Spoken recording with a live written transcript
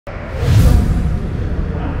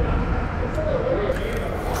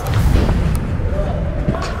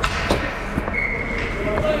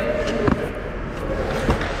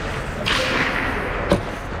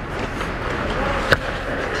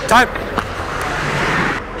Time.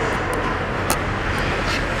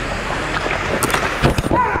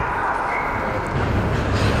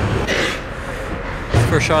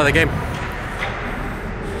 First shot of the game.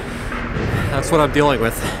 That's what I'm dealing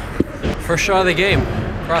with. First shot of the game.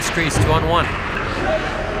 Cross crease, 2-on-1.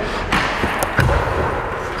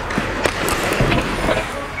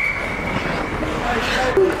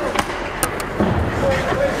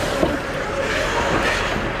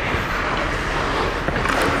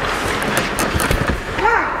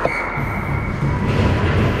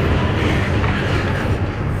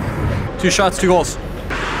 Two shots, 2 goals.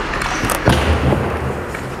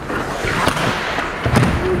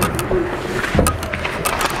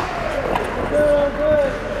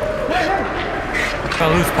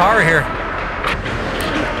 Gonna lose power here.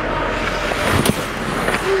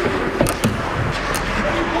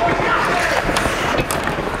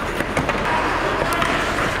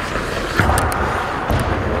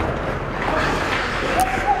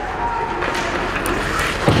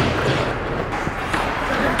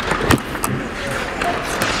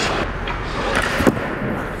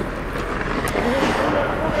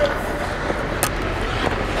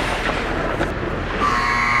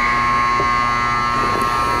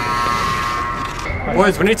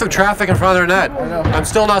 Boys, we need some traffic in front of their net. I'm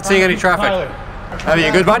still not seeing any traffic. Abby,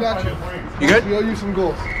 you good, bud? You good? We owe you some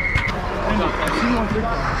goals.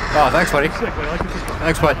 Oh, thanks, buddy.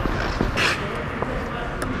 Thanks, bud.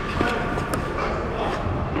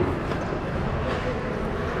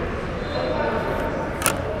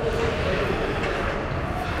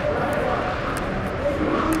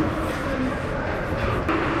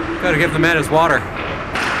 Gotta give the man his water.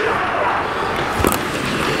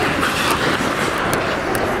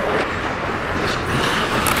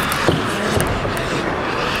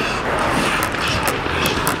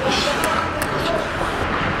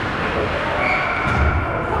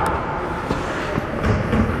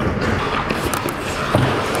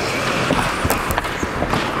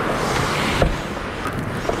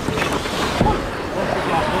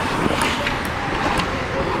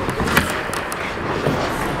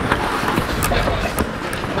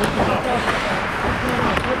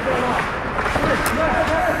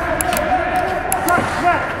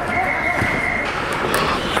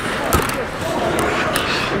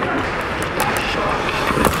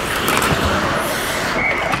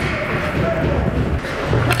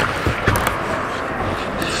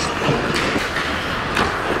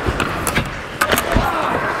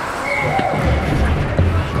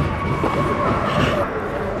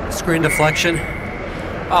 Screen deflection,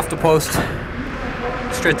 off the post,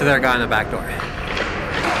 straight to their guy in the back door.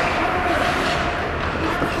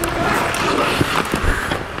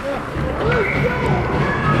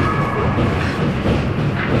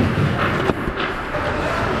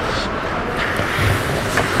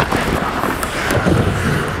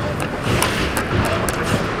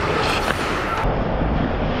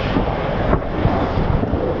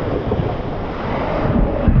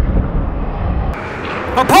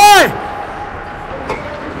 Up high!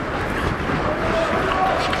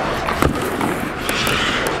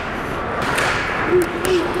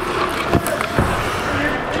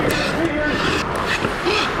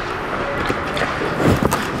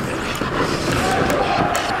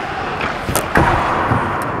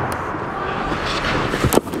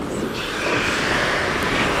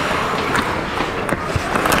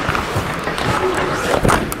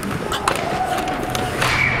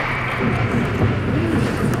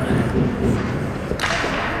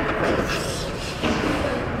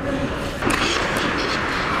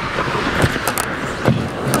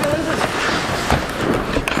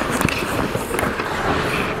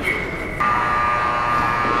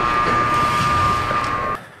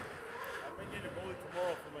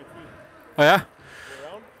 Oh yeah?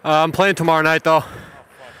 I'm playing tomorrow night though.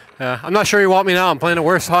 Yeah, I'm not sure you want me now. I'm playing the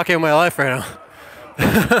worst hockey of my life right now.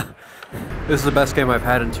 This is the best game I've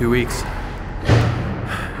had in 2 weeks.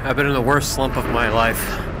 I've been in the worst slump of my life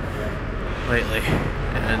lately,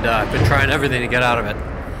 and I've been trying everything to get out of it.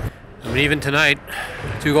 I mean, even tonight,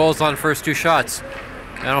 2 goals on the first 2 shots.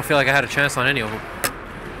 I don't feel like I had a chance on any of them.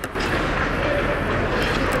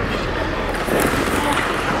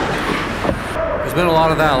 There's been a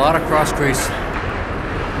lot of that, a lot of cross crease.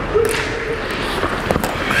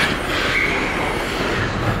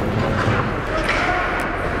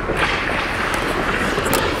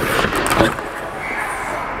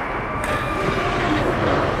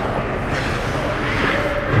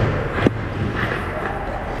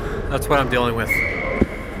 That's what I'm dealing with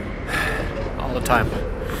all the time.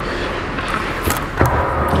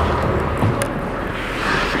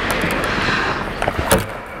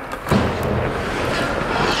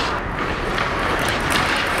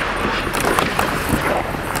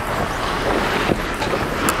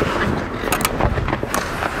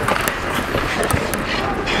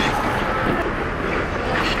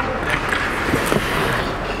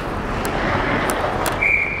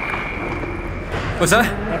 What's that?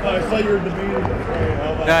 I thought you were debating.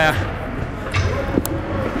 Yeah.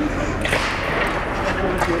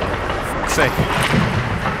 Sake.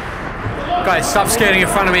 Guys, stop skating in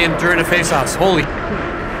front of me and during the face-offs. Holy.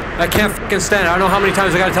 I can't fucking stand it. I don't know how many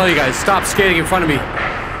times I gotta tell you guys, stop skating in front of me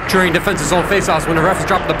during defensive zone face-offs when the ref is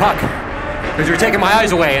dropping the puck. Because you're taking my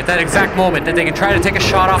eyes away at that exact moment that they can try to take a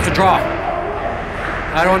shot off the draw.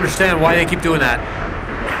 I don't understand why they keep doing that.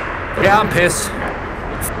 Yeah, I'm pissed.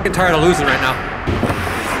 I'm fucking tired of losing right now.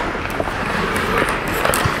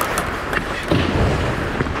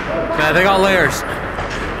 Yeah, they got layers.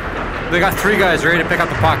 They got 3 guys ready to pick up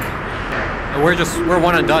the puck. And we're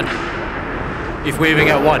one and done. If we even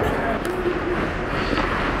get one.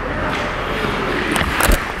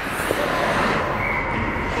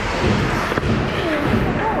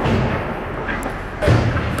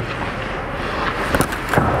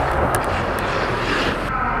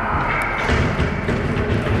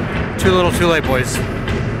 Too little, too late, boys.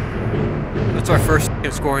 That's our first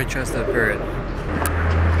scoring chance that period.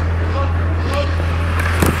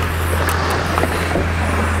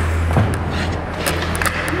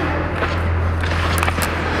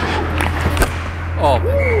 Oh.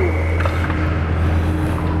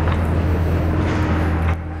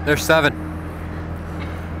 There's 7.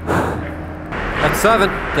 That's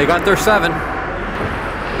 7. They got their 7.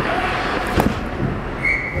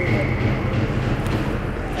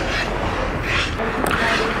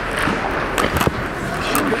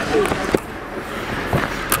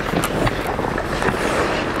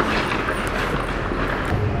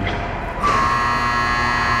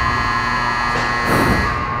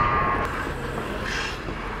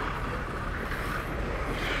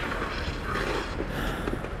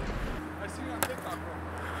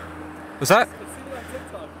 What's that?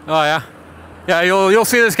 Oh yeah, yeah. You'll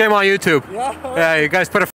see this game on YouTube. Yeah, you guys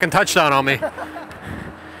put a fucking touchdown on me.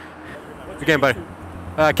 Good game, buddy.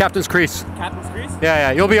 Captain's Crease. Captain's Crease?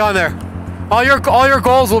 Yeah, you'll be on there. All your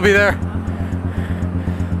goals will be there.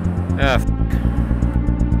 Yeah.